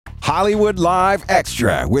Hollywood Live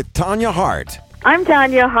Extra with Tanya Hart. I'm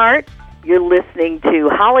Tanya Hart. You're listening to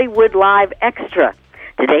Hollywood Live Extra.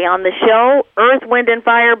 Today on the show, Earth, Wind, and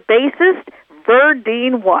Fire bassist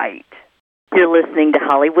Verdine White. You're listening to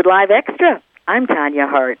Hollywood Live Extra. I'm Tanya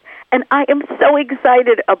Hart, and I am so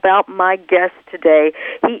excited about my guest today.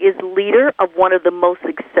 He is leader of one of the most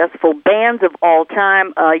successful bands of all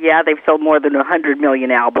time. They've sold more than 100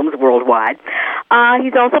 million albums worldwide.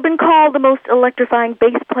 He's also been called the most electrifying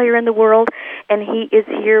bass player in the world, and he is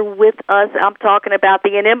here with us. I'm talking about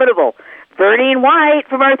the inimitable Verdine White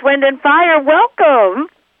from Earth, Wind, and Fire. Welcome.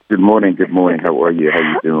 Good morning. How are you? How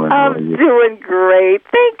you doing? I'm doing great.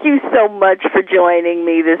 Thank you so much for joining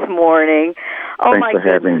me this morning. Oh, Thanks for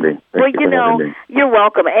having me. You're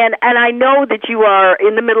welcome. And I know that you are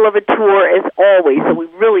in the middle of a tour as always, so we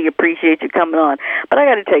really appreciate you coming on. But I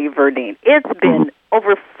got to tell you, Verdine, it's been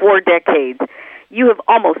over 4 decades. You have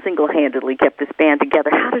almost single-handedly kept this band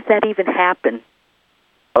together. How does that even happen?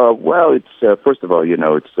 Well, it's first of all,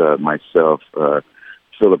 it's myself,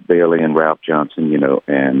 Philip Bailey, and Ralph Johnson, we've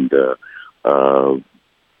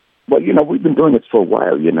been doing this for a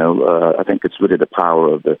while, I think it's really the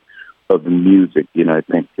power of the music, I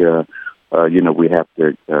think, we have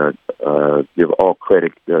to give all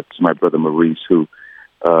credit to my brother Maurice, who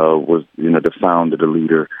was, the founder, the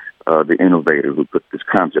leader, the innovator, who put this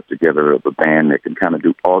concept together of a band that can kind of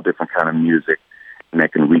do all different kind of music and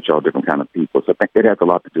that can reach all different kind of people. So I think it has a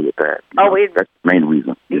lot to do with that. That's the main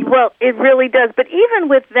reason. Well, it really does. But even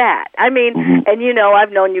with that, I mean, and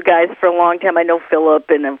I've known you guys for a long time. I know Philip,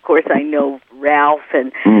 and of course I know Ralph,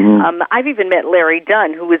 and I've even met Larry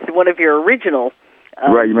Dunn, who was one of your original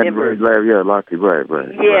right, you met Larry, Lockie, right.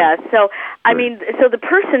 Yeah, so, I mean, so the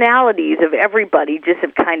personalities of everybody just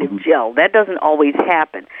have kind of gelled. That doesn't always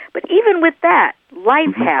happen. But even with that,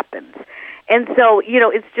 life happens. And so,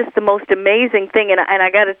 it's just the most amazing thing. And I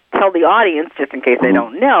got to tell the audience, just in case they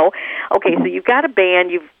don't know, okay, so you've got a band,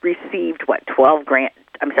 you've received, 20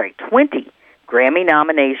 Grammy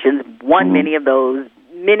nominations, won many of those,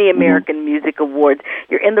 many American Music Awards.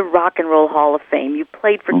 You're in the Rock and Roll Hall of Fame. You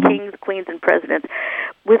played for kings, queens, and presidents.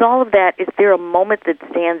 With all of that, is there a moment that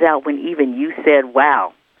stands out when even you said,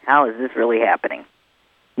 wow, how is this really happening?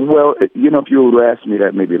 Well, if you would have asked me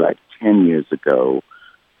that maybe like 10 years ago,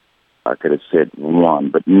 I could have said one.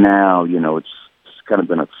 But now, it's kind of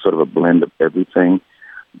been a sort of a blend of everything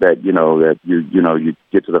that, that you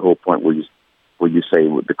get to the whole point where you say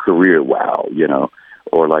with the career, wow,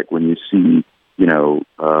 or like when you see, in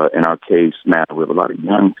our case now with a lot of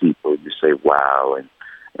young people, you say, wow.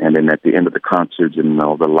 And then at the end of the concerts and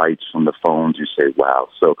all the lights from the phones, you say, wow.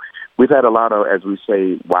 So we've had a lot of, as we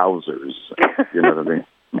say, wowzers, you know what I mean?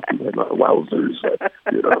 A lot of wowzers, a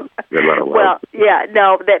lot of wowzers. Well, yeah,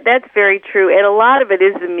 no, that's very true. And a lot of it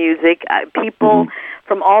is the music. People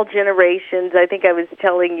from all generations, I think I was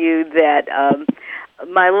telling you that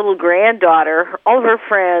my little granddaughter, all her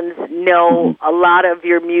friends know a lot of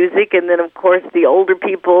your music, and then, of course, the older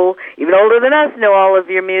people, even older than us, know all of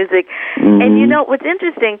your music. And, what's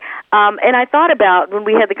interesting, and I thought about when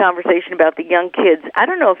we had the conversation about the young kids, I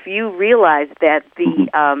don't know if you realize that the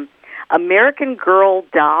American Girl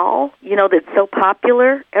doll, that's so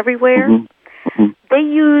popular everywhere, they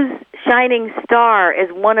use Shining Star as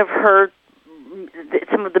one of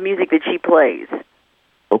some of the music that she plays.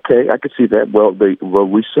 Okay, I could see that. Well,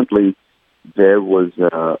 recently there was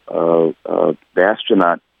the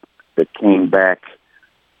astronaut that came back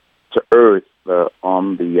to Earth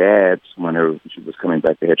on the ads when she was coming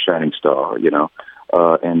back. They had Shining Star,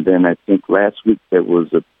 and then I think last week there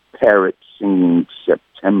was a parrot singing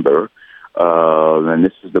September, and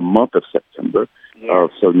this is the month of September. Yeah.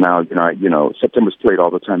 So now, September's played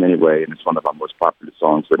all the time anyway, and it's one of our most popular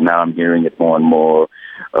songs, but now I'm hearing it more and more.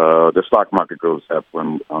 The stock market goes up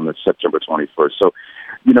on the September 21st. So,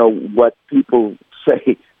 what people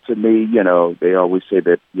say to me, they always say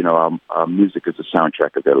that, our music is the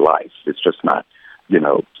soundtrack of their life. It's just not,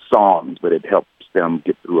 songs, but it helps them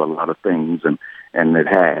get through a lot of things, and it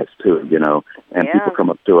has too, and people come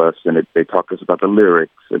up to us and they talk to us about the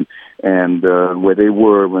lyrics and where they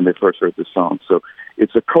were when they first heard the song. So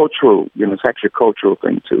it's a cultural, it's actually a cultural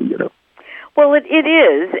thing too, Well, it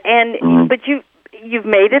is, and but you've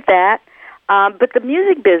made it that. But the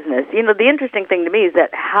music business, the interesting thing to me is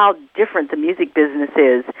that how different the music business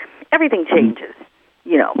is. Everything changes,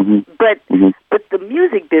 but the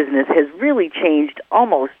music business has really changed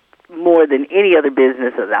almost more than any other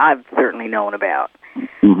business that I've certainly known about.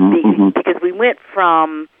 Because we went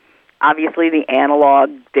from, obviously, the analog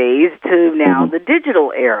days to now the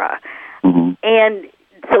digital era. And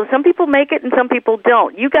so some people make it and some people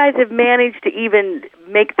don't. You guys have managed to even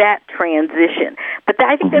make that transition. But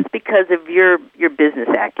I think that's because of your business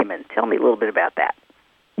acumen. Tell me a little bit about that.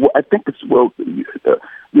 Well, I think it's,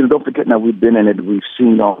 don't forget now we've been in it. We've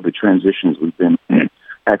seen all the transitions. We've been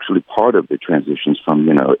actually part of the transitions from,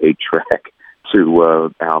 8-track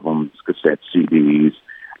to albums, cassette CDs,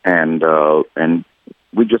 and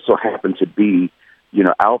we just so happened to be,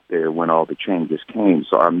 out there when all the changes came.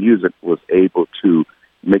 So our music was able to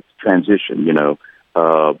make the transition,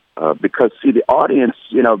 because see the audience,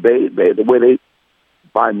 they the way they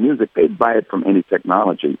buy music, they buy it from any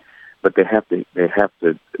technology, but they have to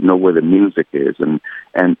know where the music is, and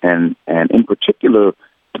in particular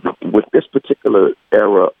with this particular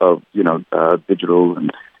era of digital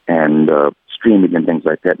and streaming and things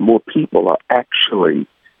like that, more people are actually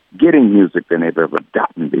getting music than they've ever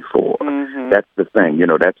gotten before. Mm-hmm. That's the thing,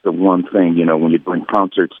 that's the one thing, when you're doing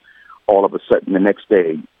concerts, all of a sudden the next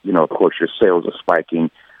day, of course your sales are spiking.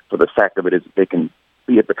 For the fact of it is they can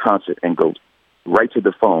be at the concert and go right to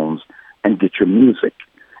the phones and get your music.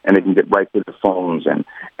 And they can get right to the phones and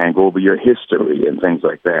go over your history and things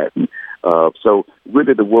like that. And, so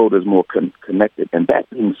really the world is more connected. And that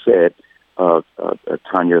being said,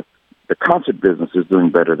 Tanya, the concert business is doing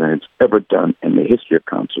better than it's ever done in the history of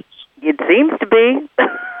concerts. It seems to be.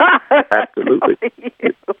 Absolutely.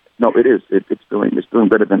 It is. It's doing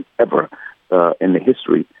better than ever in the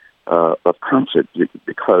history of concerts,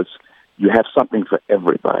 because you have something for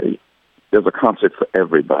everybody. There's a concert for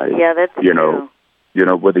everybody. Yeah, that's true.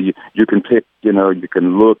 Whether you can pick, you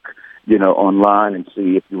can look, online and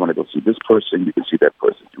see if you want to go see this person, you can see that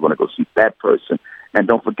person. If you want to go see that person. And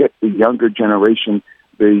don't forget the younger generation,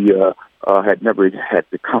 they had never had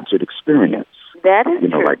the concert experience. That is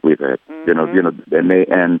true. Like we've had,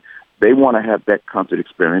 mm-hmm. and they want to have that concert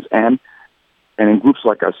experience. And in groups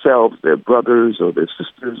like ourselves, their brothers or their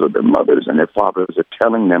sisters or their mothers and their fathers are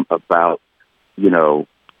telling them about,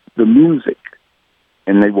 the music.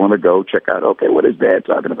 And they want to go check out, okay, what is Dad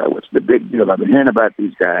talking about? What's the big deal? I've been hearing about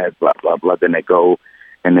these guys, blah, blah, blah. Then they go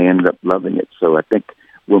and they end up loving it. So I think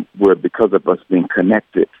we're because of us being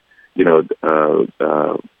connected,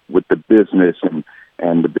 with the business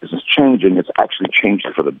and the business changing, it's actually changed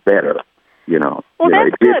for the better, Well,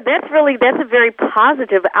 that's good. That's a very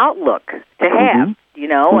positive outlook to have. Mm-hmm.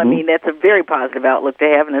 I mean, that's a very positive outlook to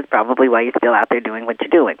have, and that's probably why you're still out there doing what you're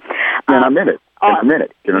doing. And I'm in it.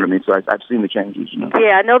 You know what I mean? So I've seen the changes.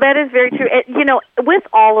 Yeah, no, that is very true. And, with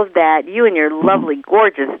all of that, you and your lovely,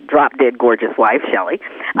 gorgeous, drop-dead gorgeous wife, Shelley,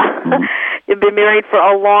 you've been married for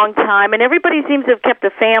a long time, and everybody seems to have kept a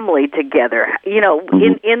family together. In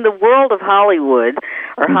the world of Hollywood,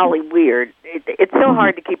 or Hollyweird, it's so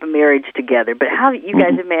hard to keep a marriage together. But how you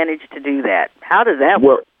guys have managed to do that? How does that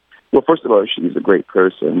work? Well, first of all, she's a great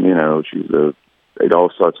person. It all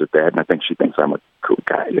starts with that, and I think she thinks I'm a cool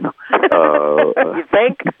guy. You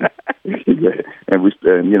think? Yeah. And we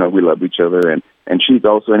love each other, and she's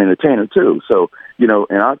also an entertainer too. So in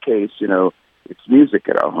our case, it's music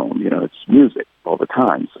at our home. It's music all the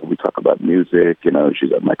time. So we talk about music.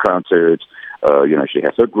 She's at my concerts. She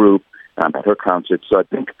has her group. I'm at her concerts. So I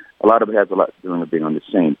think a lot of it has a lot to do with being on the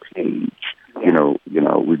same page. Yeah.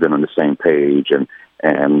 We've been on the same page, and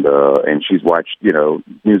she's watched,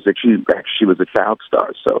 music. She was a child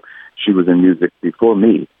star, so she was in music before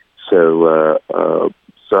me. So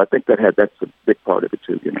I think that's a big part of it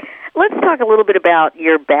too. Let's talk a little bit about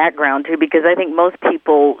your background too, because I think most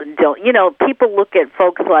people don't. People look at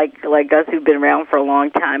folks like us who've been around for a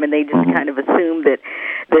long time, and they just kind of assume that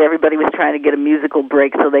everybody was trying to get a musical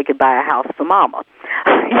break so they could buy a house for Mama.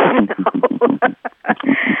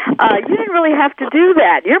 You didn't really have to do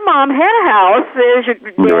that. Your mom had a house. Your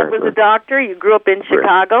dad was a doctor. You grew up in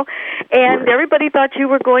Chicago, and everybody thought you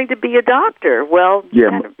were going to be a doctor. Well, you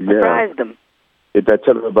kind of surprised them. I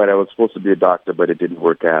tell everybody I was supposed to be a doctor, but it didn't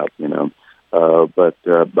work out, But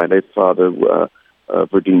my late father,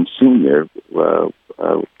 Verdine Sr., was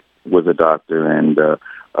a doctor,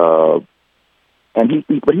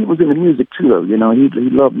 but he was into music too, though. He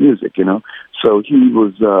loved music, So he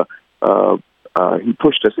was he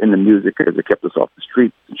pushed us into music because it kept us off the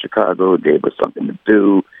streets in Chicago. It gave us something to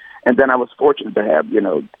do. And then I was fortunate to have,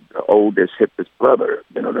 the oldest, hippest brother,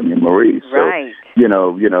 Maurice. So, right.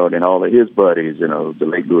 And all of his buddies, the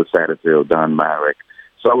late Louis Satterfield, Don Myrick.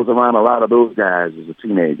 So I was around a lot of those guys as a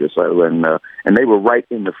teenager. So and they were right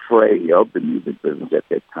in the fray of the music business at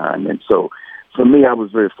that time. And so for me, I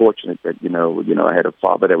was very fortunate that, I had a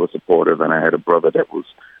father that was supportive and I had a brother that was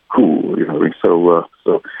cool,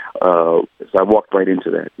 So I walked right into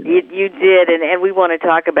that. You did, and we want to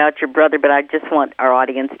talk about your brother, but I just want our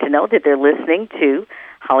audience to know that they're listening to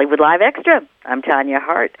Hollywood Live Extra. I'm Tanya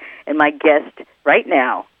Hart, and my guest right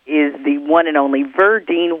now is the one and only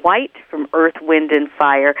Verdine White from Earth, Wind, and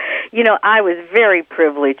Fire. You know, I was very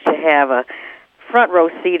privileged to have a front row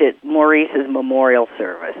seat at Maurice's memorial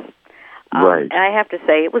service. Right. And I have to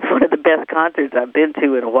say, it was one of the best concerts I've been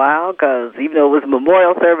to in a while, because even though it was a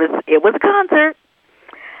memorial service, it was a concert.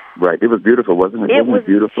 Right. It was beautiful, wasn't it? It was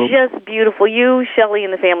beautiful? Just beautiful. You, Shelley,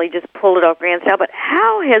 and the family just pulled it off grand style. But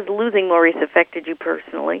how has losing Maurice affected you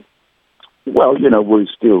personally? Well, you know, we're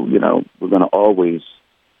still, you know, we're going to always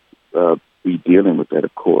be dealing with that,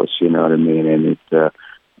 of course, you know what I mean? And it,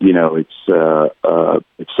 you know, it's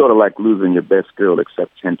sort of like losing your best girl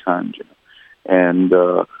except 10 times, you know. And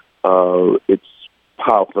it's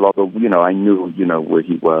powerful, although, you know, I knew, you know, where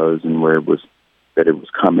he was and where it was, that it was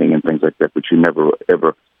coming and things like that, but you never,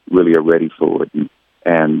 ever really are ready for it.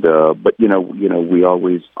 And but, you know, we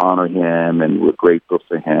always honor him and we're grateful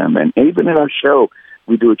for him. And even in our show,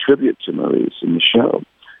 we do a tribute to Maurice in the show,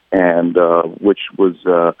 and which was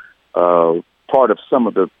part of some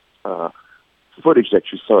of the footage that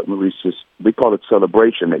you saw at Maurice's, we call it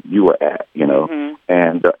celebration, that you were at, you know. Mm-hmm.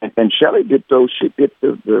 And Shelley did those. She did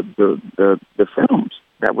the films.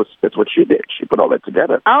 That's what she did. She put all that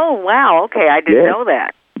together. Oh wow! Okay, I didn't know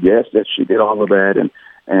that. Yes, that she did all of that,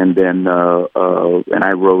 and then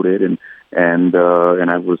I wrote it, and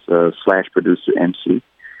I was slash producer MC,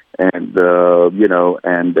 and you know,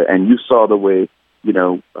 and you saw the way, you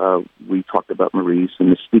know, we talked about Maurice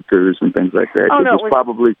and the speakers and things like that. Oh, it was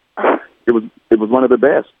probably. It was one of the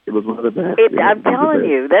best. It was one of the best. I'm telling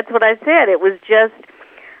you, that's what I said. It was just,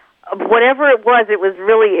 whatever it was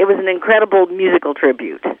an incredible musical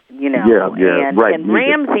tribute, you know. Yeah, right. And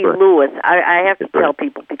Ramsey Lewis, I have to tell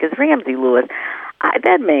people, because Ramsey Lewis,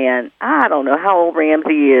 that man, I don't know how old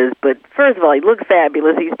Ramsey is, but first of all, he looks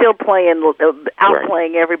fabulous. He's still playing,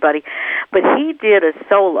 outplaying everybody. But he did a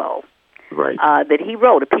solo that he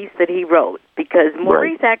wrote, a piece that he wrote, because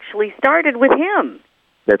Maurice actually started with him.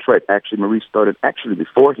 That's right. Actually, Maurice started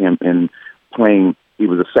before him in playing. He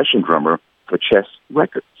was a session drummer for Chess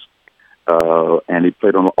Records. And he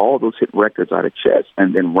played on all those hit records out of Chess.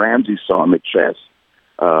 And then Ramsey saw him at Chess,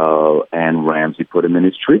 and Ramsey put him in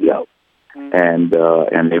his trio.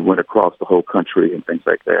 Mm-hmm. And they went across the whole country and things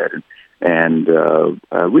like that. And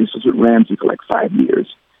Reese was with Ramsey for like 5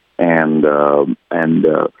 years. And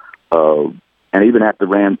even after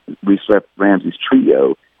Reese left Ramsey's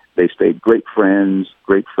trio, they stayed great friends.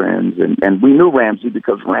 And we knew Ramsey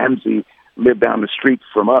because Ramsey lived down the street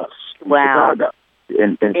from us in Chicago,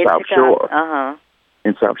 in South Shore. Uh-huh.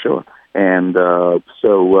 In South Shore. And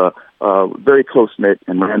so very close-knit.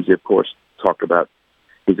 And Ramsey, of course, talked about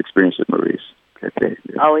his experience with Maurice.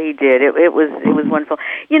 Oh, he did. It was wonderful.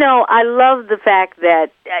 You know, I love the fact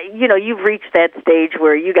that, you know, you've reached that stage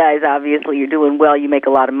where you guys, obviously, you're doing well. You make a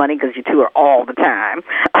lot of money because you tour all the time.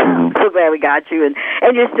 Mm-hmm. So glad we got you. And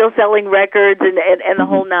you're still selling records and the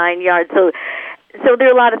whole 9 yards. So there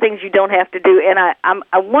are a lot of things you don't have to do. And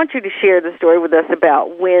I want you to share the story with us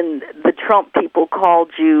about when the Trump people called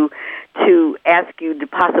you to ask you to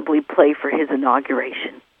possibly play for his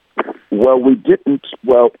inauguration. Well, we didn't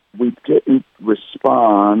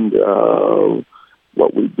respond.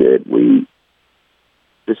 What we did, we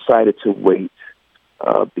decided to wait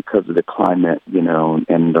because of the climate, you know,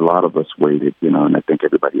 and a lot of us waited, you know, and I think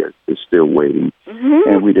everybody is still waiting. Mm-hmm.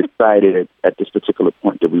 And we decided at this particular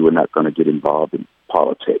point that we were not going to get involved in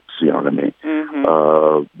politics, you know what I mean?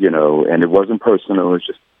 Mm-hmm. You know, and it wasn't personal, it was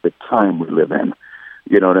just the time we live in.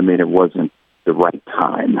 You know what I mean? It wasn't the right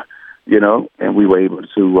time. You know, and we were able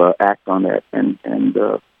to act on that and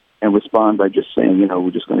respond by just saying, you know, we're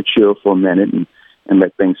just going to chill for a minute and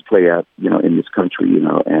let things play out, you know, in this country, you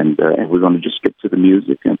know, and we're going to just stick to the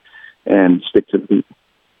music and stick to the people.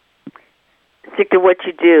 Stick to what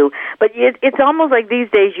you do. But it's almost like these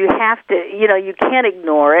days you have to, you know, you can't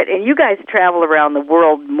ignore it. And you guys travel around the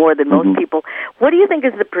world more than most people. What do you think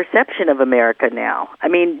is the perception of America now? I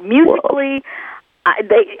mean, musically...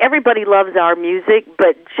 everybody loves our music,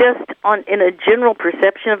 but just in a general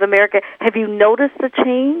perception of America, have you noticed the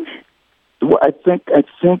change? Well, I think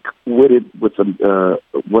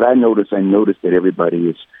what I noticed that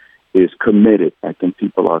everybody is committed. I think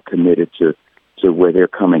people are committed to where they're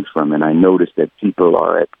coming from, and I noticed that people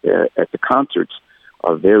are at the concerts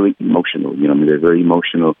are very emotional. You know, they're very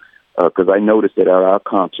emotional because I noticed that at our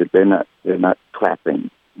concert they're not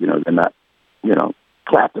clapping. You know, they're not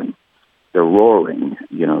clapping. They're roaring,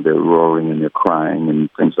 you know, and they're crying and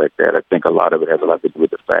things like that. I think a lot of it has a lot to do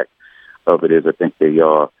with the fact of it is I think they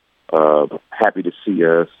are happy to see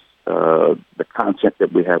us. The content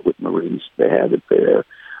that we have with Maurice, they have it there.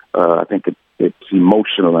 I think it's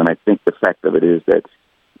emotional, and I think the fact of it is that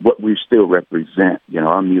what we still represent. You know,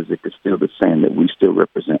 our music is still the same, that we still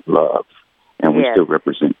represent love, and we still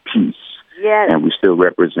represent peace. Yes. And we still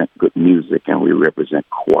represent good music, and we represent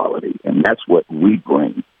quality, and that's what we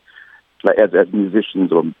bring. Like as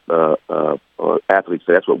musicians or athletes,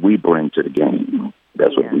 that's what we bring to the game.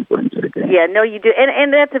 That's what we bring to the game. Yeah, no, you do,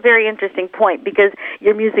 and that's a very interesting point, because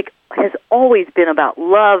your music has always been about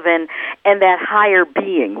love and that higher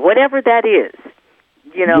being, whatever that is.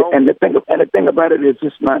 You know, and the thing about it is,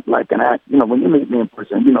 it's not like an act. You know, when you meet me in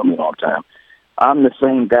person, you know me all the time. I'm the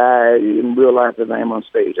same guy in real life as I am on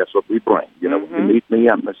stage. That's what we bring. You know, when you meet me,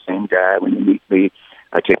 I'm the same guy. When you meet me,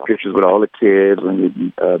 I take pictures with all the kids. When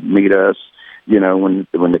you meet us, you know, when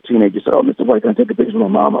the teenagers say, "Oh, Mr. White, can I take a picture with my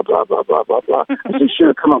mama?" Blah blah blah blah blah. I say,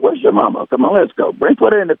 "Sure, come on. Where's your mama? Come on, let's go.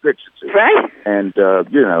 Put her in the picture too." Right. And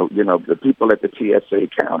you know, the people at the TSA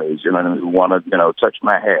counties, you know, who want to, touch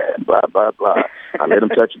my hair and blah blah blah. I let them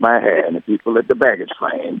touch my hair, and the people at the baggage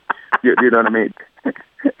claim, you know what I mean?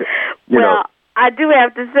 you know. I do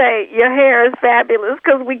have to say, your hair is fabulous,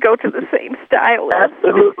 because we go to the same stylist.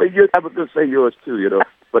 Absolutely, I was going to say yours too, you know.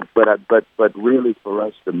 But really, for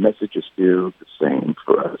us, the message is still the same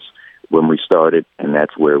for us when we started, and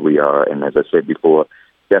that's where we are. And as I said before,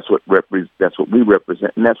 that's what we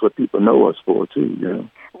represent, and that's what people know us for too. You know.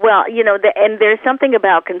 Well, you know, and there's something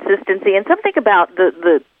about consistency, and something about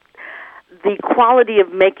the quality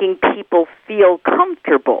of making people feel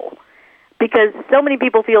comfortable. Because so many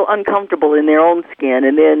people feel uncomfortable in their own skin,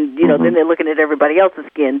 and then, then they're looking at everybody else's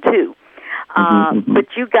skin, too. But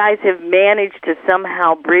you guys have managed to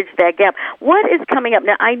somehow bridge that gap. What is coming up?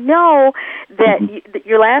 Now, I know that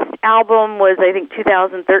your last album was, I think,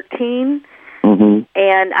 2013.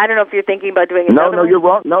 And I don't know if you're thinking about doing another No, you're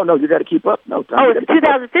wrong. No, you got to keep up. No, Tom, it was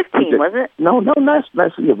 2015, wasn't it? No,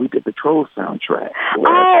 last year we did the Troll soundtrack. That's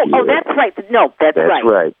right. No, that's right. That's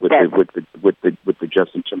right. With the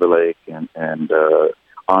Justin Timberlake and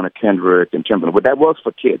Anna Kendrick and Timberlake. But that was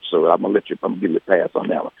for kids, so I'm gonna give you a pass on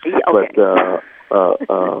that one. Yeah, okay.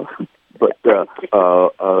 But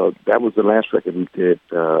that was the last record we did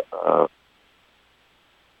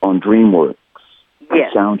on DreamWorks.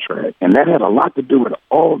 Soundtrack, and that had a lot to do with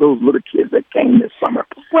all those little kids that came this summer.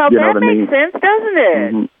 Well, that makes sense, doesn't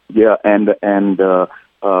it? Yeah, and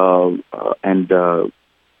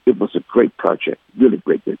it was a great project, really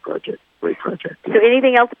great project. So,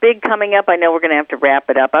 anything else big coming up? I know we're going to have to wrap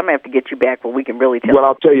it up. I'm going to have to get you back where we can really tell. Well,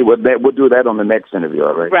 I'll tell you what. We'll do that on the next interview,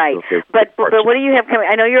 all right? Right. Okay. But what do you have coming?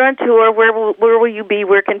 I know you're on tour. Where will you be?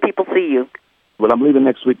 Where can people see you? Well, I'm leaving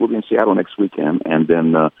next week. We'll be in Seattle next weekend, and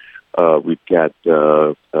then. We've got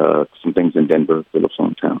some things in Denver, Philip's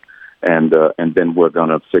hometown, and then we're going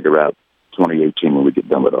to figure out 2018 when we get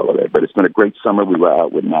done with all of that. But it's been a great summer. We were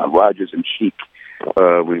out with Nile Rodgers and Chic.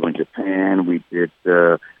 We were in Japan. We did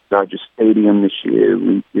Dodger Stadium this year.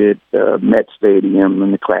 We did Met Stadium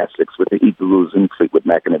and the Classics with the Eagles and Fleetwood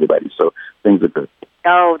Mac and everybody. So things are good.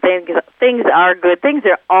 Oh, things are good. Things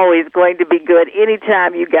are always going to be good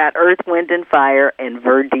anytime you got Earth, Wind, and Fire and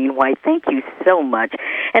Verdine White. Thank you so much.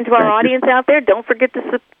 And to our audience out there, don't forget to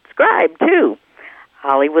subscribe to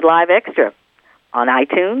Hollywood Live Extra on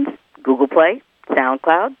iTunes, Google Play,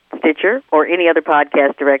 SoundCloud, Stitcher, or any other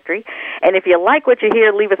podcast directory. And if you like what you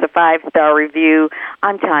hear, leave us a 5-star review.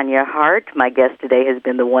 I'm Tanya Hart. My guest today has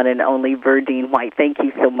been the one and only Verdine White. Thank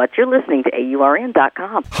you so much. You're listening to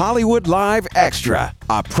AURN.com. Hollywood Live Extra,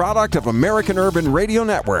 a product of American Urban Radio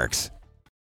Networks.